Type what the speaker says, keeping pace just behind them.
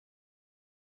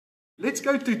Let's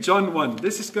go to John 1.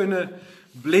 This is going to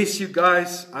bless you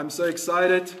guys. I'm so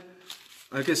excited.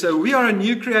 Okay, so we are a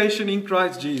new creation in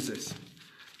Christ Jesus.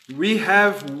 We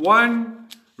have one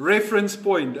reference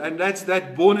point, and that's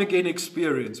that born-again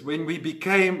experience when we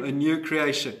became a new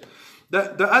creation.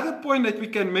 The other point that we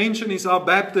can mention is our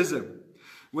baptism.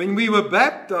 When we were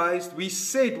baptized, we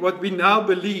said what we now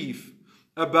believe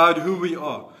about who we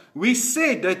are. We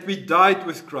said that we died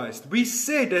with Christ. We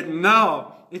said that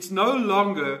now it's no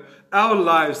longer our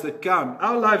lives that count.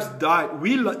 Our lives died.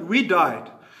 We died.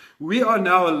 We are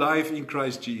now alive in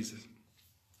Christ Jesus.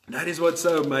 That is what's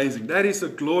so amazing. That is a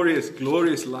glorious,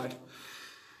 glorious life.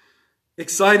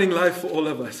 Exciting life for all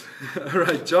of us. All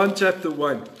right, John chapter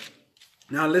 1.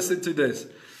 Now listen to this.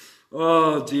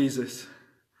 Oh, Jesus.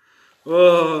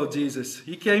 Oh, Jesus.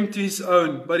 He came to his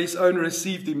own, but his own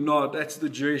received him not. That's the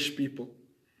Jewish people.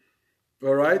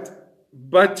 All right?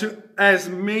 But to as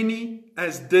many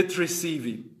as did receive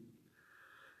him,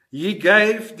 he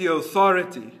gave the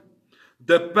authority,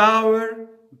 the power,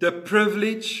 the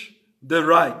privilege, the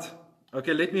right.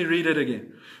 Okay, let me read it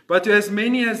again. But to as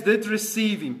many as did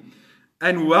receive him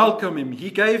and welcome him, he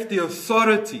gave the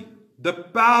authority, the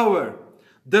power,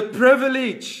 the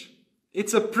privilege.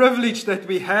 It's a privilege that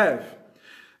we have.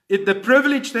 The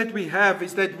privilege that we have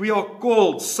is that we are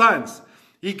called sons.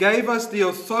 He gave us the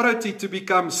authority to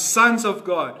become sons of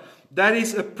God. That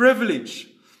is a privilege.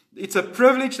 It's a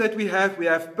privilege that we have. We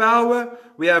have power.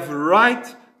 We have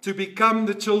right to become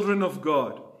the children of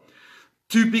God.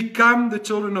 To become the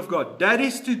children of God. That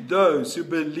is to those who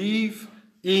believe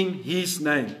in his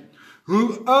name.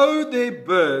 Who owe their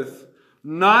birth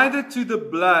neither to the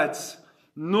blood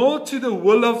nor to the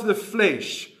will of the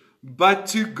flesh, but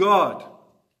to God.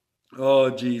 Oh,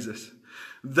 Jesus.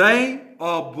 They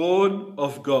are born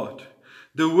of God.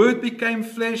 The Word became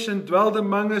flesh and dwelled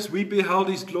among us. We beheld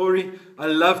his glory. I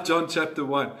love John chapter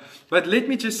 1. But let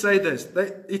me just say this.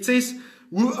 It says,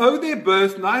 who owe their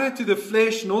birth neither to the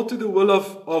flesh nor to the will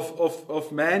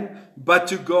of man, but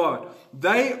to God.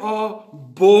 They are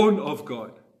born of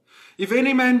God. If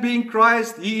any man be in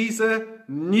Christ, he is a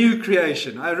new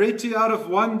creation. I read to you out of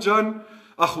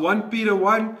 1 Peter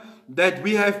 1 that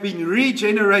we have been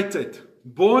regenerated,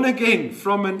 born again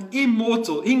from an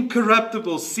immortal,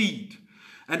 incorruptible seed.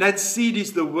 And that seed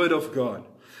is the Word of God.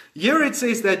 Here it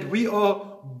says that we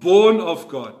are born of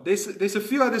God. There's a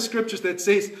few other scriptures that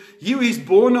says, he who is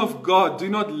born of God do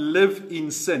not live in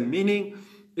sin. Meaning,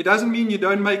 it doesn't mean you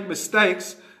don't make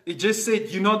mistakes. It just said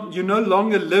you're no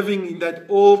longer living in that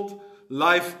old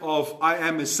life of I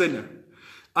am a sinner.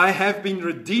 I have been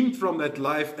redeemed from that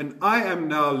life, and I am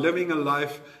now living a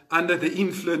life under the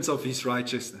influence of his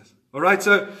righteousness. All right,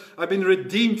 so I've been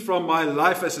redeemed from my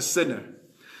life as a sinner.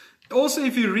 Also,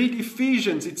 if you read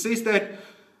Ephesians, it says that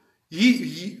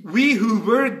we who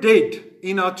were dead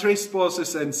in our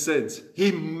trespasses and sins,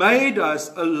 he made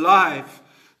us alive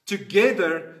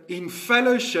together in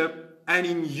fellowship and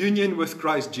in union with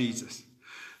Christ Jesus.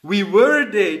 We were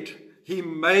dead, he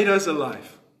made us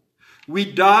alive.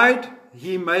 We died,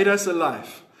 he made us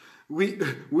alive.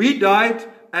 We died,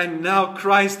 and now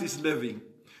Christ is living.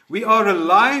 We are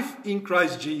alive in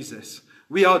Christ Jesus.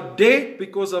 We are dead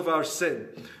because of our sin.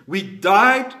 We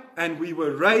died and we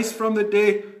were raised from the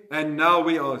dead, and now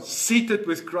we are seated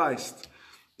with Christ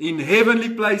in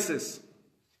heavenly places.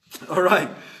 All right.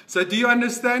 So do you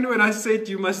understand when I said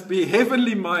you must be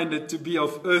heavenly minded to be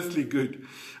of earthly good?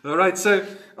 All right. So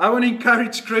I want to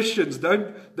encourage Christians.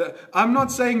 I'm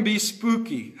not saying be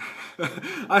spooky.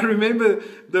 I remember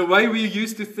the way we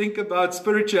used to think about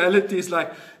spirituality is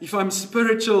like, if I'm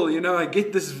spiritual, I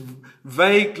get this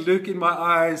vague look in my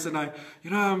eyes, and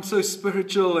I'm so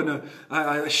spiritual, and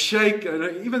I shake,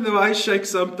 and even though I shake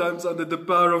sometimes under the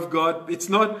power of God, it's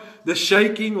not the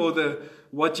shaking or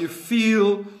what you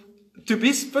feel. To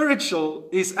be spiritual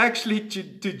is actually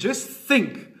to just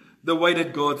think the way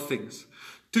that God thinks.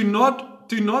 To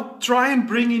not try and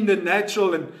bring in the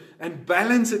natural and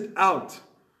balance it out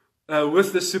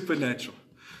with the supernatural.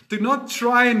 To not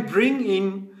try and bring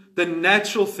in the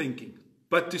natural thinking,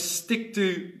 but to stick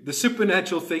to the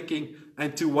supernatural thinking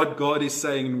and to what God is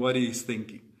saying and what he is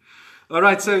thinking. All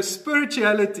right, so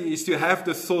spirituality is to have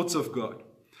the thoughts of God.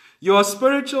 You are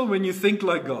spiritual when you think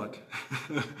like God.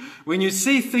 When you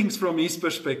see things from his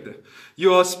perspective.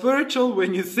 You are spiritual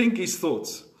when you think his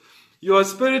thoughts. You are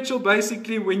spiritual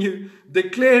basically when you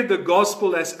declare the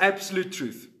gospel as absolute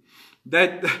truth.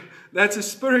 That's a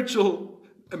spiritual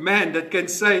man that can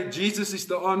say Jesus is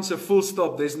the answer, full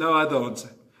stop, there's no other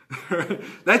answer.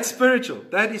 That's spiritual.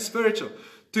 That is spiritual.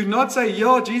 To not say,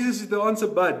 Jesus is the answer,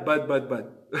 but.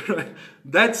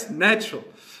 That's natural.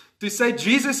 To say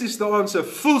Jesus is the answer,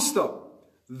 full stop,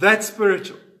 that's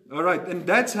spiritual. All right, and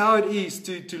that's how it is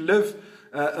to live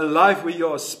a life where you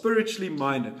are spiritually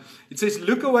minded. It says,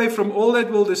 look away from all that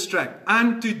will distract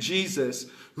unto Jesus,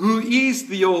 who is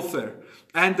the author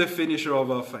and the finisher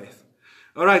of our faith.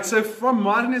 All right, so from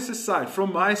Marnes' side,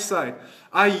 from my side,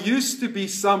 I used to be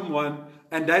someone,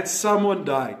 and that someone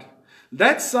died.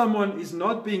 That someone is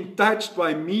not being touched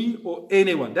by me or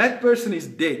anyone. That person is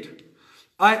dead.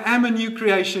 I am a new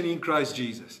creation in Christ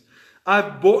Jesus.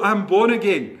 I'm born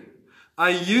again. I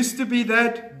used to be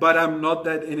that, but I'm not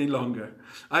that any longer.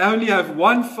 I only have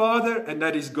one Father, and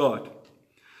that is God.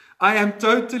 I am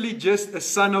totally just a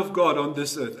son of God on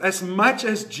this earth. As much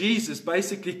as Jesus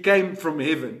basically came from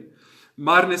heaven,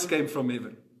 Marnes came from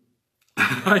heaven.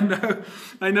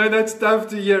 I know that's tough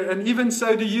to hear, and even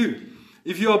so do you.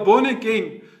 If you are born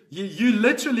again, you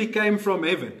literally came from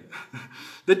heaven.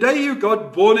 The day you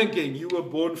got born again, you were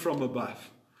born from above.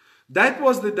 That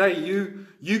was the day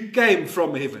you came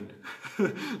from heaven.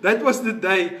 That was the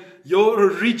day your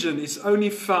origin is only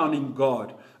found in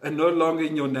God and no longer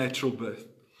in your natural birth.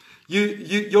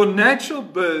 Your natural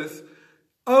birth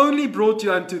only brought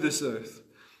you unto this earth.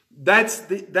 That's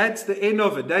the end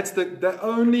of it. That's the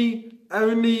only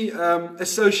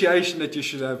association that you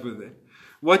should have with it.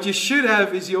 What you should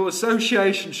have is your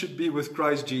association should be with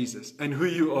Christ Jesus and who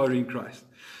you are in Christ.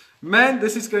 Man,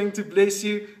 this is going to bless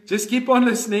you. Just keep on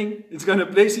listening. It's going to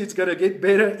bless you. It's going to get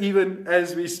better even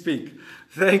as we speak.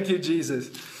 Thank you,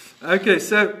 Jesus. Okay,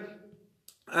 so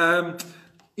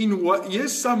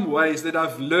here's some ways that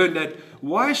I've learned that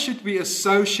why should we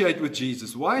associate with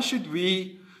Jesus? Why should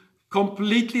we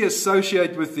completely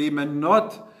associate with Him and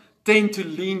not tend to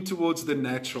lean towards the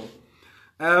natural?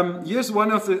 Here's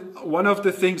one of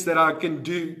the things that I can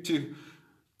do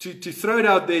to throw it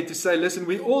out there to say, listen,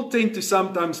 we all tend to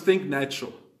sometimes think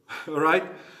natural, all right?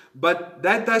 But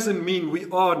that doesn't mean we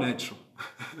are natural.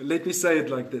 Let me say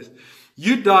it like this.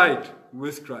 You died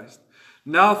with Christ.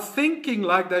 Now thinking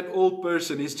like that old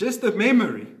person is just a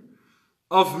memory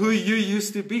of who you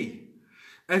used to be.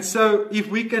 And so if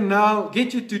we can now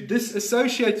get you to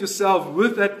disassociate yourself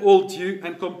with that old you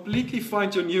and completely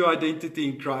find your new identity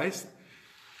in Christ,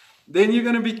 then you're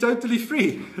going to be totally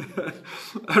free.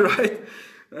 All right?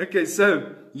 Okay,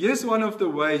 so here's one of the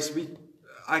ways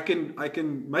I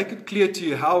can make it clear to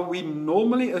you how we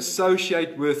normally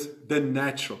associate with the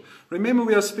natural. Remember,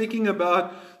 we are speaking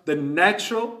about the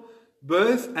natural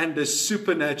birth and the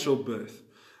supernatural birth.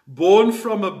 Born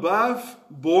from above,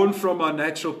 born from our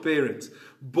natural parents,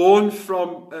 born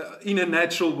from in a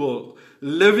natural world,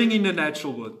 living in the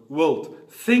natural world,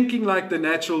 thinking like the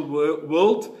natural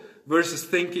world versus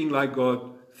thinking like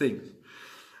God thinks.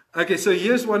 Okay, so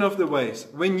here's one of the ways.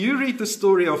 When you read the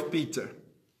story of Peter,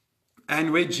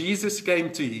 and where Jesus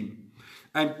came to him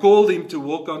and called him to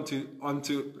walk on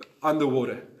the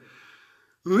water,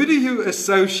 who do you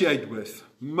associate with?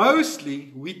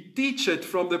 Mostly, we teach it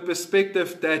from the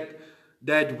perspective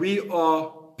that we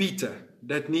are Peter,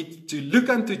 that need to look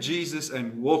unto Jesus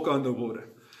and walk on the water.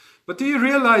 But do you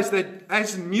realize that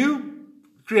as new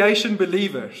creation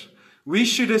believers, we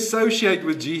should associate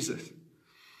with Jesus?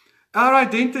 Our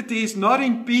identity is not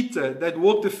in Peter that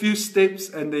walked a few steps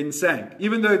and then sank.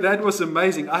 Even though that was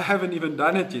amazing, I haven't even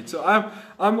done it yet. So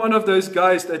I'm one of those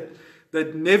guys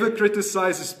that never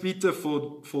criticizes Peter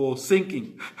for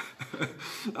sinking.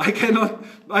 I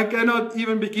cannot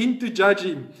even begin to judge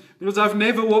him because I've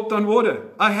never walked on water.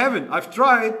 I haven't. I've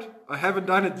tried. I haven't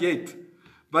done it yet.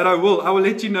 But I will. I will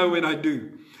let you know when I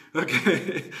do.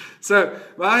 Okay. So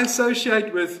I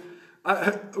associate with,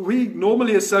 we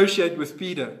normally associate with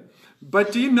Peter.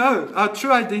 But do you know, our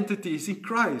true identity is in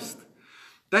Christ.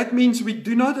 That means we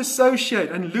do not associate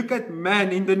and look at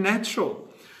man in the natural.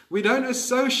 We don't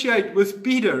associate with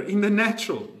Peter in the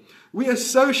natural. We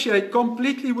associate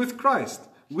completely with Christ.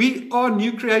 We are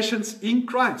new creations in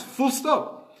Christ. Full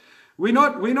stop. We're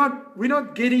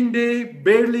not getting there,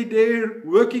 barely there,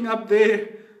 working up there.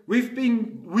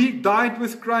 We died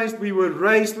with Christ, we were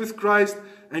raised with Christ,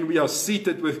 and we are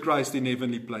seated with Christ in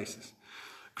heavenly places.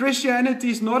 Christianity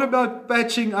is not about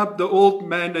patching up the old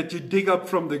man that you dig up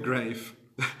from the grave.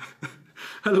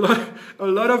 A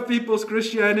lot of people's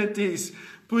Christianity is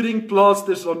putting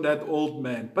plasters on that old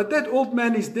man. But that old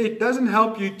man is dead. It doesn't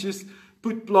help you just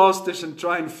put plasters and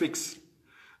try and fix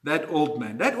that old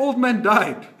man. That old man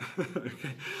died.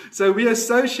 Okay. So we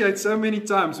associate so many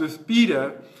times with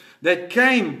Peter that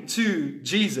came to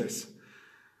Jesus.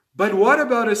 But what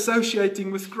about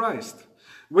associating with Christ?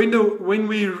 When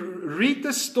we read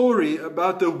the story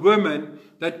about the woman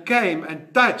that came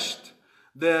and touched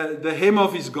the hem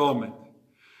of his garment,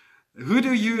 who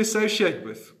do you associate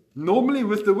with? Normally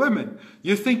with the women,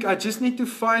 you think, I just need to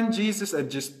find Jesus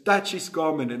and just touch his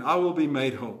garment and I will be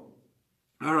made whole.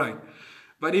 All right.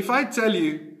 But if I tell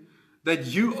you that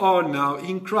you are now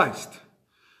in Christ,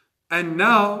 and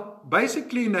now,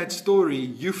 basically in that story,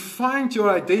 you find your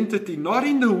identity not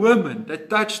in the woman that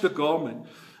touched the garment,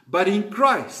 but in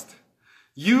Christ.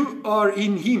 You are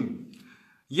in him.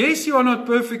 Yes, you are not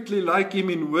perfectly like him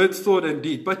in word, thought, and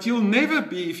deed, but you'll never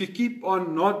be if you keep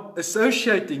on not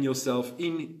associating yourself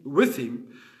with him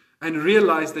and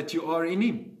realize that you are in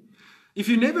him. If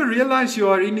you never realize you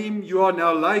are in him, you are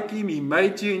now like him. He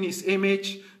made you in his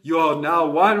image. You are now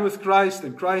one with Christ,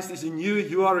 and Christ is in you.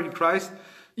 You are in Christ.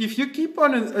 If you keep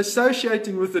on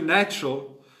associating with the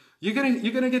natural, you're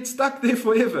gonna get stuck there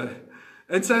forever.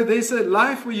 And so there's a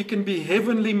life where you can be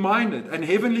heavenly minded. And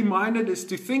heavenly minded is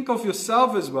to think of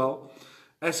yourself as well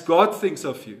as God thinks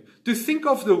of you. To think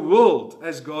of the world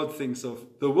as God thinks of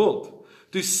the world.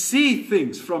 To see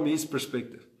things from his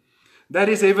perspective. That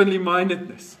is heavenly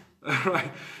mindedness. All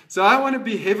right. So I want to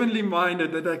be heavenly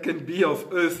minded that I can be of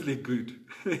earthly good.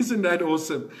 Isn't that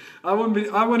awesome? I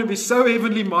want to be so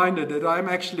heavenly minded that I'm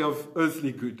actually of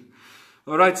earthly good.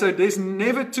 All right. So there's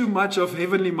never too much of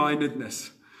heavenly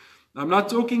mindedness. I'm not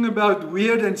talking about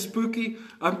weird and spooky.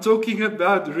 I'm talking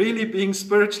about really being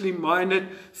spiritually minded,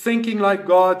 thinking like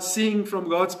God, seeing from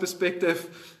God's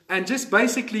perspective, and just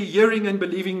basically hearing and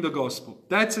believing the gospel.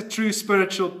 That's a true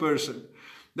spiritual person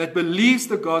that believes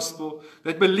the gospel,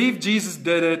 that believes Jesus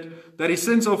did it, that his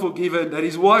sins are forgiven, that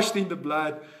he's washed in the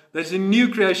blood, there's a new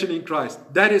creation in Christ.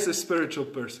 That is a spiritual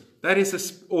person. That is a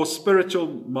spiritual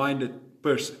minded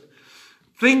person.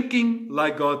 Thinking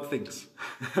like God thinks.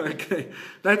 Okay,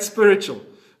 that's spiritual.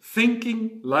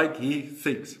 Thinking like he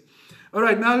thinks. All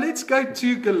right, now let's go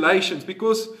to Galatians,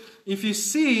 because if you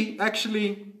see,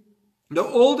 actually, the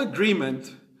old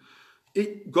agreement,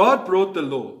 God brought the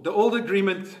law. The old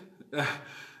agreement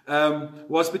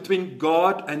was between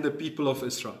God and the people of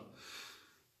Israel.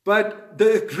 But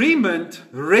the agreement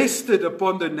rested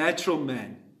upon the natural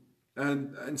man.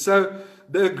 And so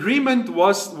the agreement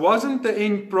wasn't the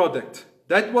end product.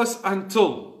 That was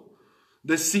until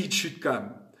the seed should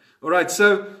come. All right,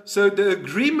 so the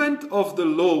agreement of the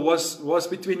law was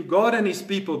between God and his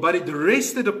people, but it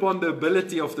rested upon the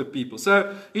ability of the people.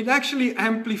 So it actually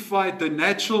amplified the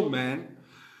natural man,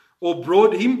 or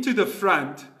brought him to the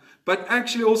front, but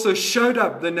actually also showed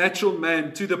up the natural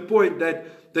man to the point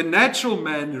that the natural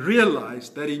man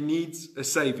realized that he needs a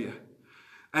savior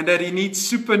and that he needs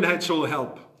supernatural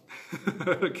help.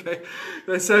 Okay,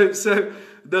 so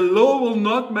the law will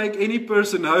not make any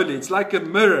person holy. It's like a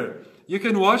mirror. You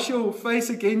can wash your face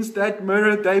against that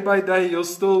mirror day by day. You'll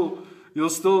still,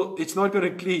 it's not going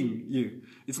to clean you.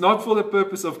 It's not for the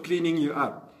purpose of cleaning you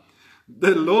up.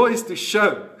 The law is to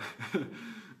show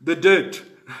the dirt.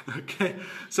 Okay,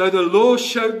 so the law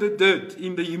showed the dirt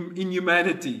in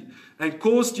humanity and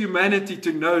caused humanity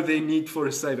to know their need for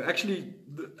a savior. Actually,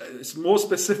 it's more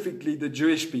specifically the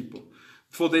Jewish people,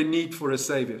 for their need for a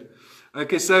savior.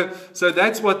 Okay, so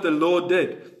that's what the law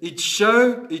did. It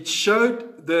showed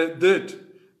the dirt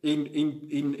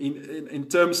in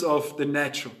terms of the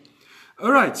natural.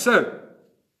 All right, so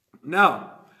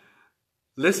now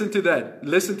listen to that.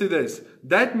 Listen to this.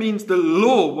 That means the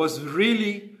law was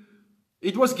really,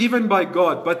 it was given by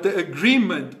God, but the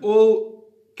agreement all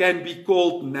can be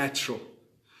called natural,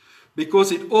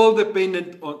 because it all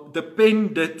depended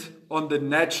on the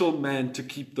natural man to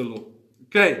keep the law.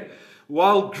 Okay,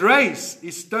 while grace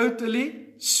is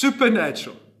totally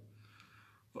supernatural.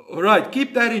 All right,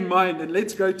 keep that in mind, and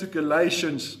let's go to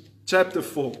Galatians chapter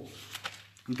 4.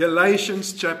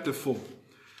 Galatians chapter 4.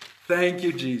 Thank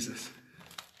you, Jesus.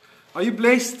 Are you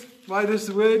blessed by this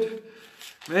word?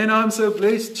 Man, I'm so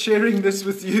blessed sharing this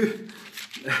with you.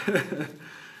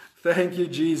 Thank you,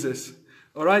 Jesus.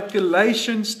 All right,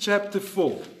 Galatians chapter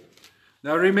 4.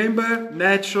 Now remember,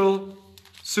 natural,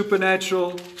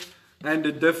 supernatural, and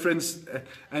the difference.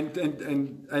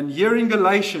 And here in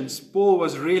Galatians, Paul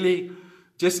was really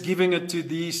just giving it to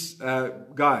these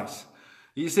guys.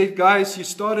 He said, guys, you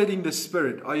started in the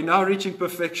spirit. Are you now reaching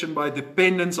perfection by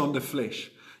dependence on the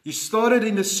flesh? You started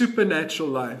in the supernatural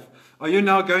life. Are you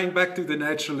now going back to the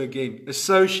natural again,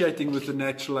 associating with the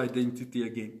natural identity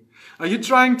again? Are you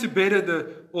trying to better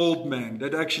the old man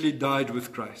that actually died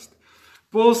with Christ?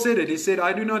 Paul said it. He said,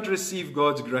 I do not receive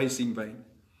God's grace in vain.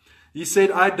 He said,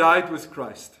 I died with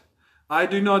Christ. I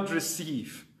do not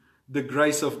receive the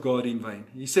grace of God in vain.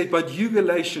 He said, but you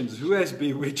Galatians, who has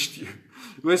bewitched you?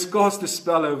 Who has cast a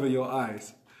spell over your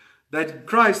eyes? That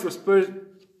Christ was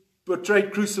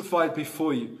portrayed crucified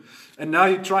before you. And now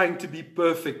you're trying to be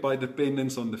perfect by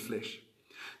dependence on the flesh.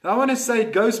 Now I want to say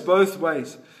it goes both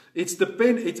ways.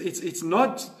 It's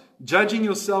not judging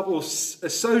yourself or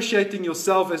associating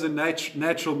yourself as a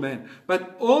natural man,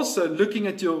 but also looking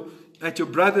at your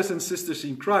brothers and sisters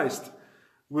in Christ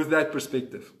with that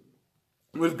perspective,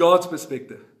 with God's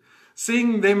perspective,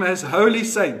 seeing them as holy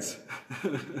saints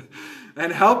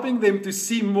and helping them to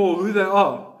see more who they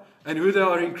are and who they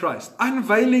are in Christ,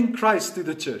 unveiling Christ to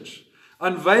the church,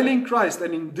 unveiling Christ,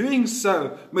 and in doing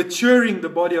so, maturing the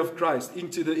body of Christ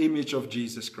into the image of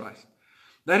Jesus Christ.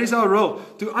 That is our role,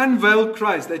 to unveil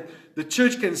Christ, that the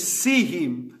church can see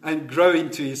Him and grow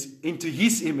into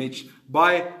His image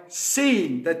by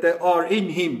seeing that they are in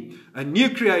Him, a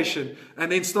new creation,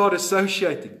 and then start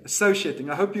associating.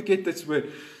 I hope you get this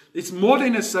word. It's more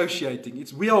than associating.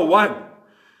 We are one.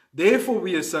 Therefore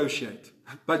we associate.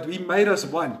 But He made us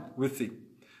one with Him.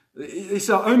 It's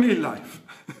our only life.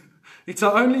 It's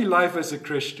our only life as a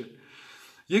Christian.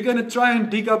 You're going to try and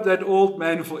dig up that old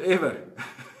man forever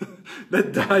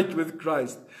that died with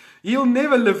Christ. He'll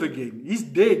never live again. He's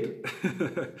dead.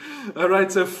 All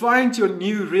right, so find your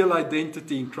new real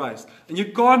identity in Christ. And you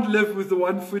can't live with the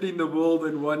one foot in the world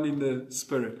and one in the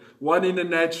spirit. One in the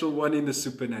natural, one in the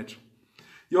supernatural.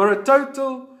 You're a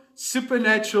total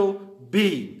supernatural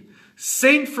being,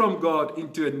 sent from God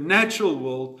into a natural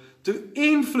world to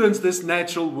influence this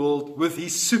natural world with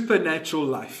His supernatural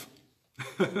life.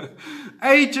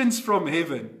 Agents from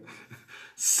heaven,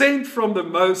 sent from the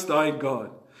Most High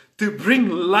God to bring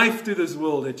life to this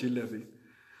world that you live in.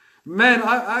 Man,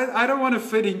 I don't want to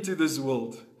fit into this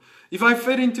world. If I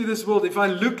fit into this world, if I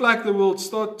look like the world,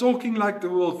 start talking like the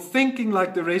world, thinking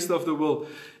like the rest of the world,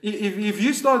 if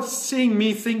you start seeing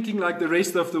me thinking like the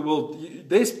rest of the world,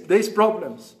 there's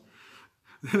problems.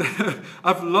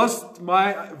 I've lost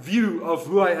my view of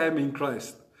who I am in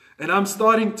Christ. And I'm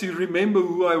starting to remember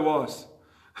who I was.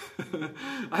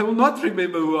 I will not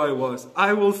remember who I was.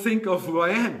 I will think of who I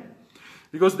am.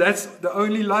 Because that's the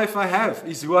only life I have,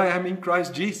 is who I am in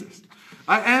Christ Jesus.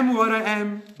 I am what I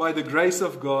am by the grace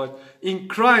of God. In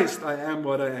Christ I am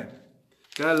what I am.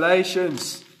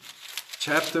 Galatians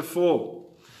chapter 4.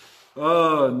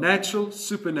 Oh, natural,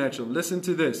 supernatural. Listen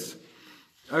to this.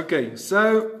 Okay,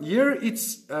 so here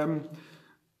it's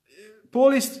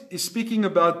Paul is speaking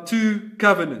about two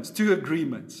covenants, two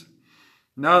agreements.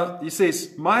 Now he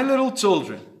says, my little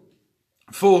children,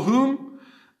 for whom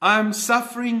I am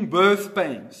suffering birth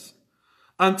pains,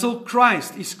 until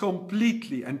Christ is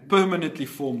completely and permanently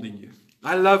formed in you.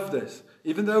 I love this.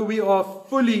 Even though we are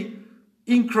fully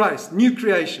in Christ, new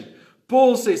creation,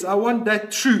 Paul says, I want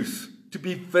that truth to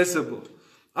be visible.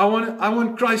 I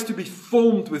want Christ to be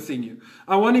formed within you.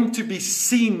 I want Him to be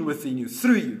seen within you,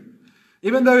 through you.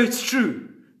 Even though it's true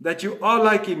that you are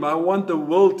like Him, I want the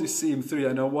world to see Him through you,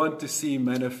 and I want to see Him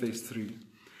manifest through you.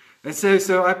 And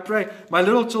so I pray, my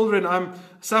little children, I'm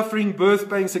suffering birth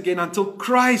pains again until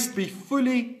Christ be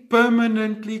fully,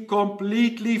 permanently,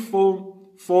 completely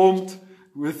formed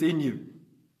within you.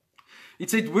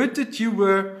 It said, would that you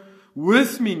were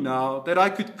with me now, that I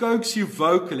could coax you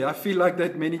vocally. I feel like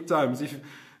that many times,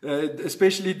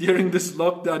 especially during this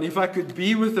lockdown, if I could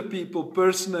be with the people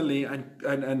personally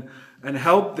and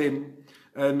help them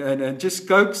and just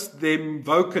coax them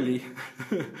vocally.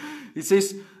 He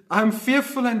says, I'm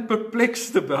fearful and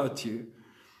perplexed about you.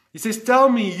 He says, tell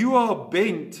me, you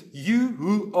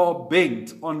who are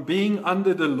bent on being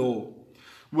under the law,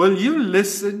 will you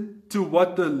listen to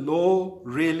what the law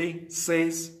really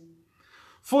says?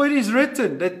 For it is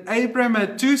written that Abraham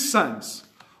had two sons,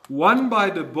 one by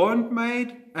the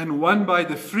bondmaid and one by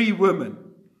the free woman.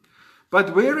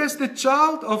 But whereas the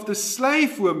child of the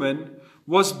slave woman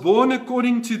was born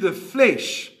according to the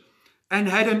flesh and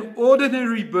had an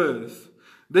ordinary birth,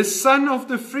 the son of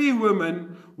the free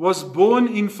woman was born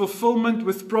in fulfillment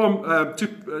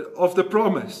of the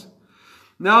promise.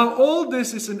 Now all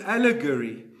this is an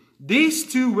allegory.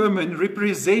 These two women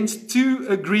represent two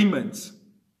agreements.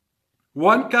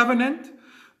 One covenant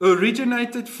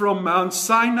originated from Mount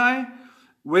Sinai,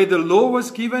 where the law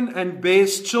was given and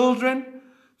bears children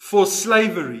for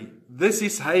slavery. This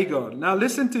is Hagar. Now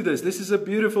listen to this. This is a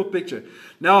beautiful picture.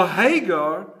 Now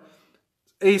Hagar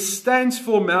stands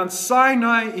for Mount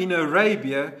Sinai in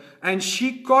Arabia, and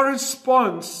she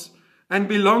corresponds and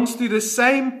belongs to the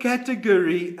same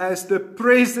category as the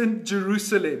present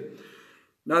Jerusalem.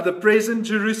 Now the present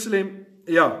Jerusalem,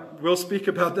 we'll speak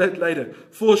about that later.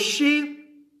 For she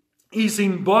is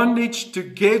in bondage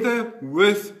together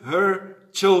with her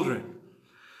children.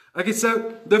 Okay,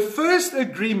 so the first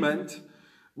agreement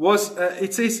was,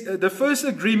 the first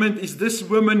agreement is this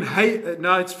woman,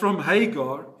 now it's from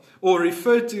Hagar, or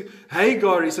referred to,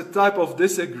 Hagar is a type of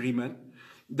this agreement.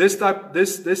 This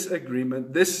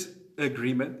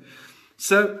agreement.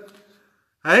 So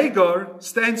Hagar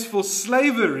stands for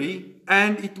slavery,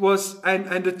 and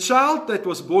the child that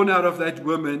was born out of that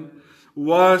woman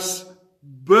was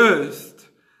birthed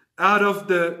out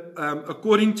of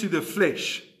according to the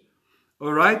flesh.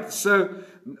 All right, so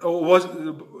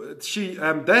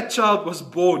that child was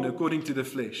born according to the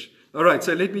flesh. All right,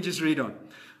 so let me just read on.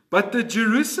 But the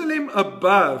Jerusalem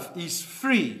above is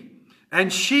free,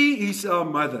 and she is our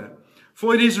mother.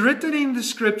 For it is written in the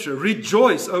scripture,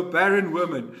 rejoice, O barren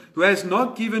woman, who has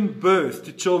not given birth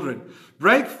to children.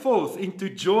 Break forth into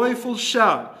joyful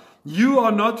shout. You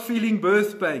are not feeling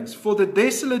birth pains, for the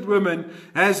desolate woman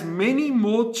has many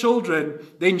more children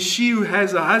than she who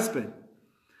has a husband.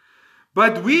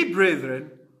 But we,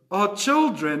 brethren, are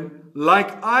children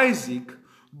like Isaac,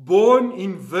 born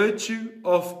in virtue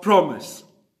of promise.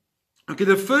 Okay,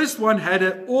 the first one had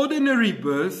an ordinary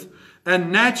birth, a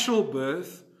natural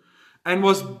birth, and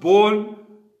was born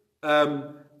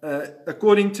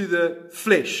according to the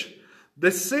flesh.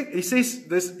 He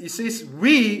says,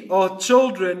 we are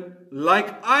children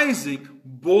like Isaac,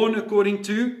 born according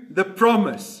to the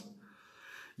promise.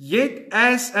 Yet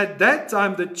as at that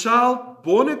time the child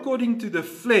born according to the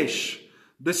flesh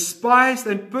despised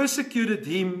and persecuted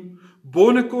him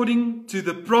born according to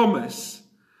the promise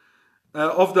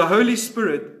of the Holy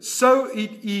Spirit, so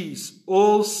it is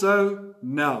also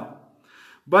now.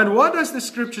 But what does the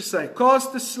scripture say?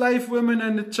 Cast the slave woman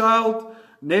and the child,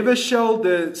 never shall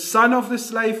the son of the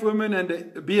slave woman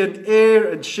and be an heir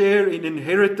and share in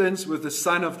inheritance with the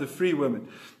son of the free woman.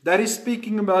 That is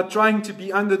speaking about trying to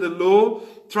be under the law,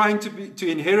 trying to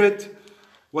inherit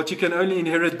what you can only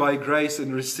inherit by grace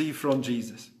and receive from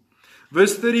Jesus.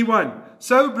 Verse 31,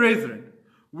 so brethren,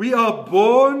 we are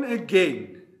born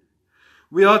again.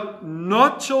 We are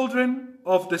not children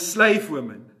of the slave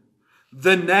woman,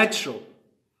 the natural,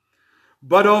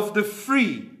 but of the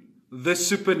free, the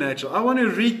supernatural. I want to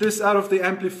read this out of the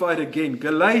Amplified again.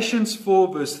 Galatians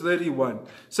 4 verse 31.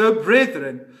 So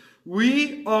brethren,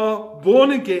 we are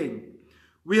born again.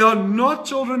 We are not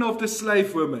children of the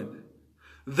slave woman,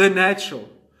 the natural,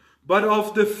 but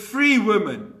of the free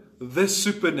woman, the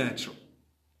supernatural.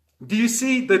 Do you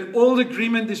see that old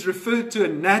agreement is referred to a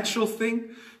natural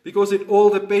thing because it all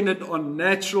depended on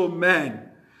natural man?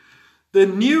 The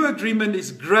new agreement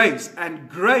is grace, and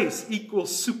grace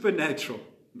equals supernatural.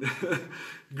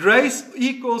 Grace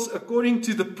equals according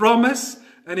to the promise,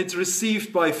 and it's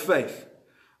received by faith.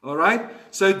 All right?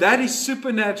 So that is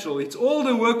supernatural. It's all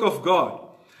the work of God.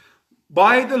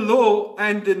 By the law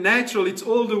and the natural, it's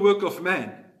all the work of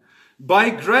man. By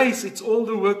grace, it's all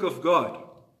the work of God.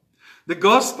 The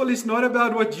gospel is not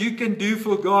about what you can do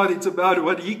for God. It's about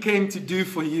what He came to do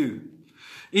for you.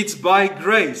 It's by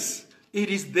grace. It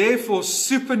is therefore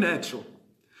supernatural.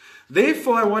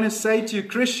 Therefore, I want to say to you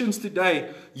Christians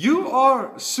today, you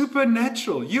are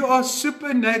supernatural. You are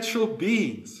supernatural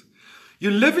beings.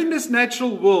 You live in this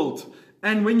natural world,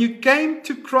 and when you came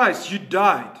to Christ, you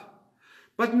died.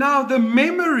 But now the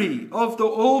memory of the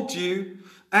old you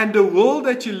and the world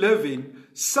that you live in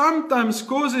sometimes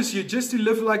causes you just to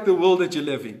live like the world that you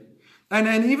live in.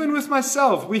 And even with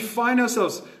myself, we find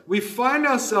ourselves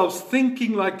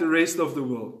thinking like the rest of the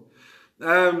world.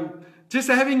 Just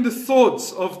having the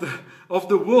thoughts of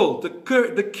the world,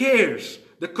 the cares,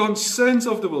 the concerns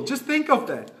of the world. Just think of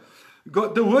that.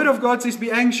 God, the Word of God says,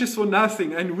 "Be anxious for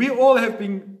nothing," and we all have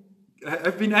been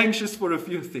anxious for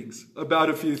about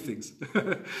a few things.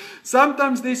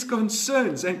 Sometimes there's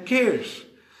concerns and cares.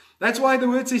 That's why the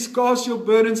Word says, "Cast your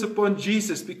burdens upon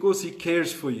Jesus," because He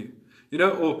cares for you.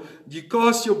 Or you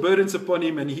cast your burdens upon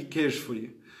Him and He cares for you.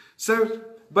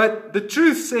 But the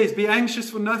truth says, be anxious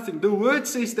for nothing. The Word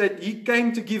says that He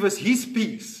came to give us His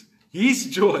peace, His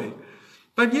joy.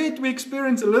 But yet we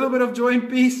experience a little bit of joy and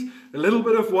peace, a little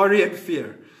bit of worry and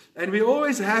fear. And we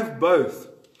always have both.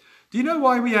 Do you know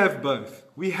why we have both?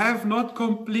 We have not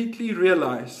completely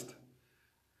realized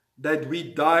that we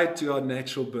died to our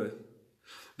natural birth.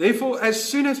 Therefore, as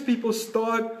soon as people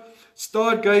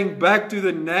start going back to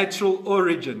the natural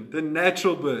origin, the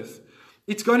natural birth,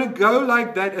 it's going to go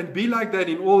like that and be like that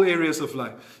in all areas of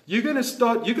life. You're going to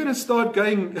start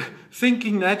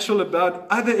thinking natural about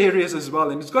other areas as well.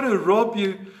 And it's going to rob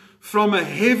you from a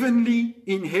heavenly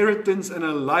inheritance and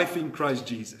a life in Christ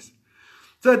Jesus.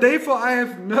 So therefore, I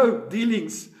have no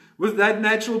dealings with that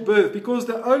natural birth, because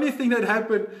the only thing that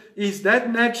happened is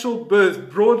that natural birth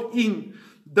brought in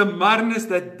the Marnes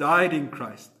that died in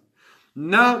Christ.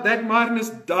 Now that Marnes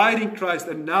died in Christ,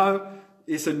 and now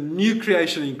is a new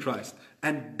creation in Christ.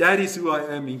 And that is who I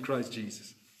am in Christ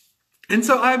Jesus. And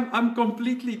so I'm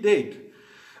completely dead.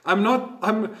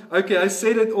 I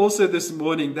said it also this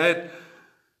morning, that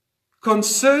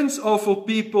concerns are for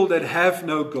people that have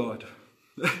no God.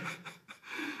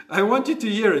 I want you to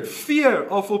hear it. Fear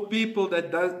are for people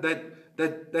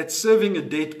that's serving a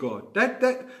dead God.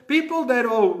 That people that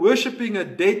are worshipping a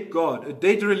dead God, a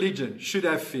dead religion, should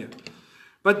have fear.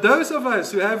 But those of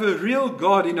us who have a real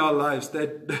God in our lives,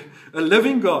 that a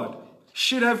living God,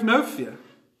 should have no fear.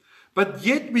 But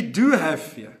yet we do have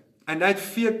fear. And that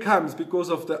fear comes because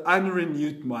of the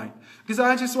unrenewed mind. Because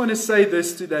I just want to say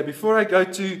this today, before I go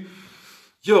to,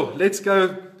 let's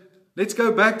go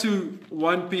back to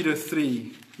 1 Peter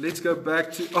 3. Let's go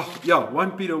back to,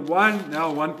 1 Peter 1,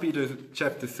 now 1 Peter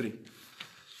chapter 3.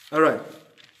 All right.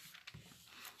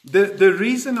 The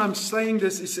reason I'm saying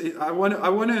this is I want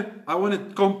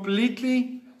to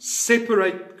completely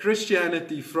separate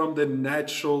Christianity from the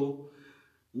natural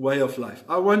way of life.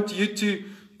 I want you to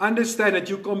understand that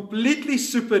you're completely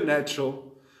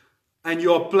supernatural and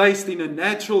you are placed in a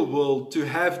natural world to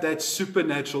have that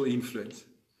supernatural influence.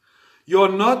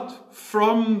 You're not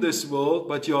from this world,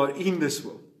 but you are in this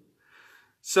world.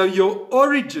 So your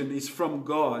origin is from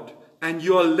God, and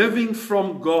you are living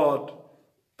from God,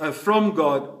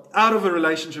 out of a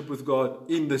relationship with God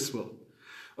in this world.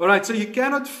 All right, so you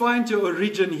cannot find your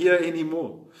origin here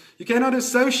anymore. You cannot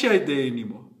associate there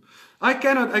anymore. I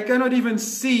cannot even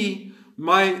see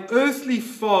my earthly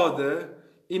father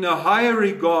in a higher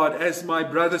regard as my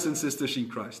brothers and sisters in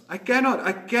Christ. I cannot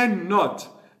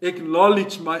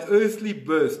acknowledge my earthly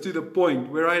birth to the point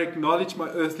where I acknowledge my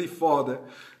earthly father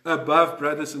above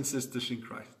brothers and sisters in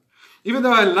Christ. Even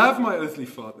though I love my earthly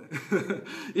father,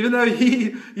 even though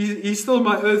he's still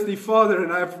my earthly father,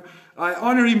 and I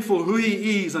honor him for who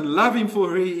he is and love him for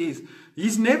who he is,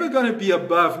 he's never going to be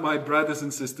above my brothers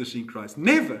and sisters in Christ.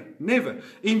 Never, never.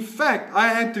 In fact, I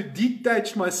had to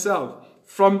detach myself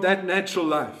from that natural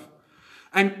life.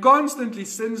 And constantly,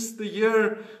 since the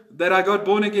year that I got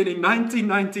born again in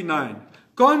 1999,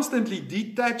 constantly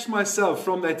detach myself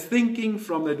from that thinking,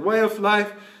 from that way of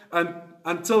life, and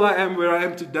until I am where I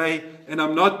am today. And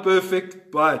I'm not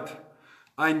perfect, but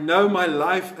I know my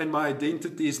life and my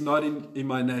identity is not in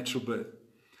my natural birth.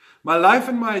 My life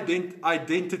and my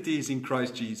identity is in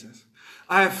Christ Jesus.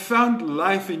 I have found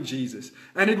life in Jesus.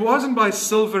 And it wasn't by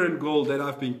silver and gold that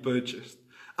I've been purchased.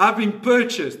 I've been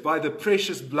purchased by the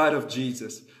precious blood of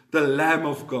Jesus, the Lamb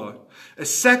of God, a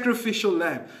sacrificial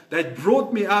lamb that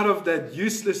brought me out of that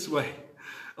useless way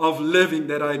of living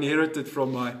that I inherited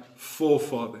from my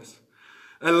forefathers.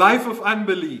 A life of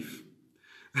unbelief,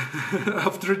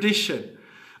 of tradition,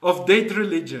 of dead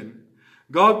religion.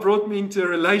 God brought me into a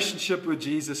relationship with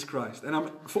Jesus Christ. And I'm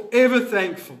forever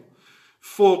thankful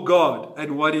for God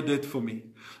and what He did for me.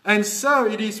 And so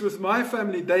it is with my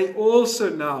family. They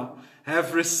also now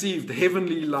have received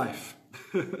heavenly life.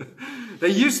 They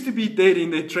used to be dead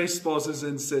in their trespasses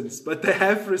and sins, but they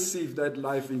have received that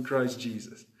life in Christ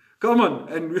Jesus. Come on,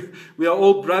 and we are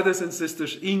all brothers and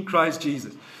sisters in Christ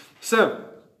Jesus. So,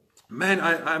 man,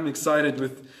 I'm excited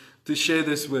to share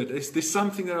this word. There's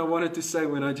something that I wanted to say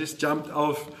when I just jumped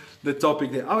off the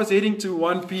topic there. I was heading to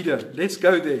 1 Peter. Let's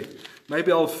go there.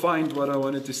 Maybe I'll find what I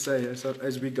wanted to say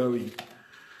as we go in.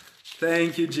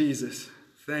 Thank you, Jesus.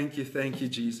 Thank you,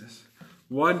 Jesus.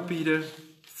 1 Peter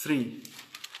 3.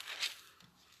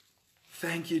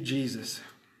 Thank you, Jesus.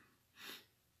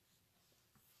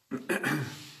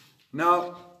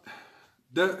 Now,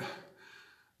 the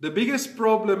biggest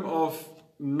problem of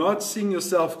not seeing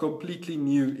yourself completely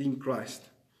new in Christ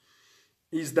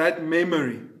is that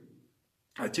memory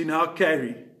that you now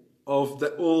carry of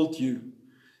the old you.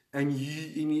 And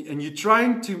you're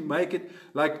trying to make it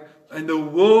like in the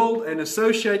world, and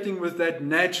associating with that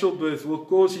natural birth will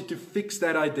cause you to fix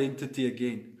that identity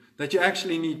again. That you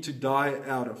actually need to die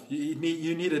out of. You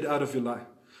need it out of your life.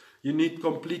 You need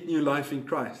complete new life in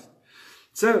Christ.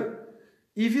 So,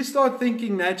 if you start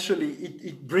thinking naturally,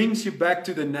 it brings you back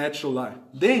to the natural life.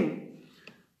 Then,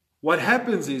 what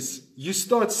happens is, you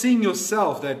start seeing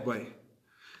yourself that way.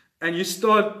 And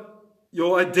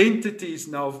your identity is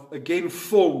now again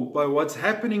formed by what's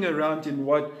happening around you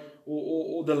and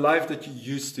or the life that you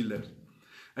used to live.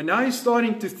 And now you're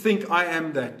starting to think, I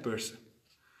am that person.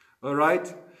 All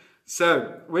right?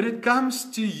 So, when it comes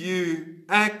to you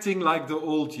acting like the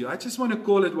old you, I just want to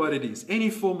call it what it is. Any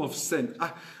form of sin.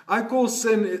 I call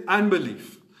sin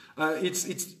unbelief.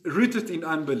 It's rooted in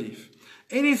unbelief.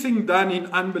 Anything done in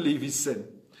unbelief is sin.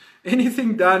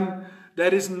 Anything done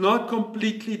that is not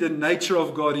completely the nature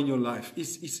of God in your life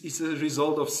is a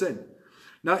result of sin.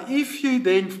 Now, if you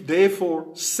then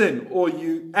therefore sin, or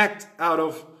you act out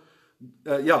of,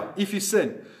 if you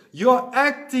sin, you are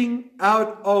acting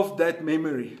out of that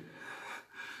memory.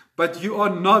 But you are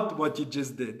not what you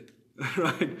just did.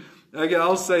 Right? Okay,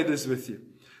 I'll say this with you,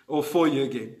 or for you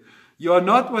again. You are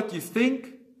not what you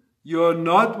think, You are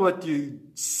not what you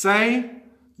say.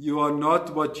 You are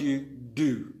not what you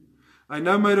do. I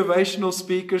know motivational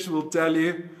speakers will tell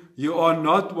you, you are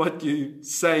not what you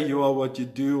say, you are what you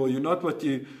do, or you're not what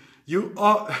you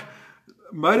are.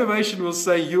 Motivation will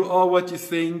say, you are what you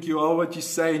think, you are what you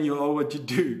say, and you are what you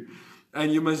do.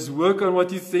 And you must work on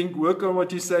what you think, work on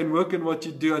what you say, and work on what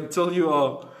you do until you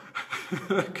are.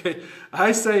 Okay,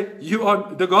 I say, you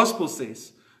are, the gospel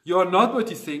says, you are not what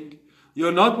you think, you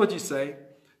are not what you say,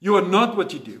 you are not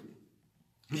what you do.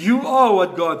 You are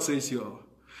what God says you are.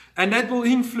 And that will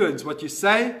influence what you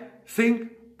say,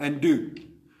 think, and do.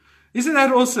 Isn't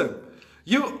that awesome?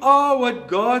 You are what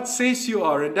God says you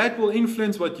are, and that will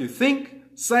influence what you think,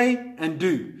 say, and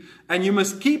do. And you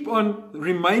must keep on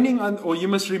remaining on, or you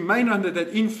must remain under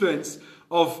that influence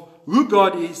of who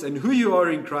God is and who you are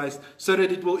in Christ, so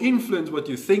that it will influence what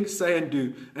you think, say, and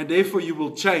do. And therefore you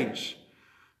will change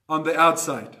on the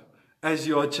outside as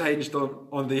you are changed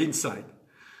on the inside.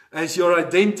 As your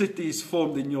identity is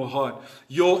formed in your heart,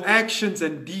 your actions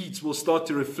and deeds will start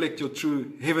to reflect your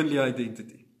true heavenly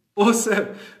identity.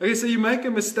 Awesome. Okay, so you make a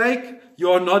mistake,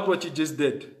 you are not what you just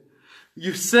did.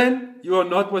 You sin, you are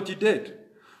not what you did.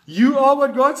 You are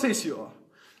what God says you are.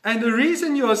 And the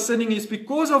reason you are sinning is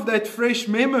because of that fresh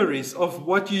memories of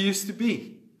what you used to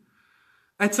be.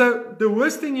 And so the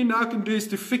worst thing you now can do is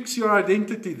to fix your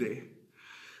identity there.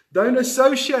 Don't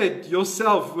associate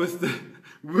yourself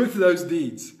with those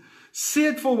deeds. See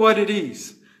it for what it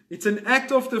is. It's an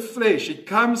act of the flesh. It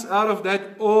comes out of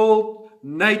that old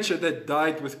nature that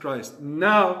died with Christ.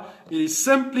 Now, it is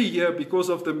simply here because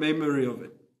of the memory of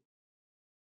it.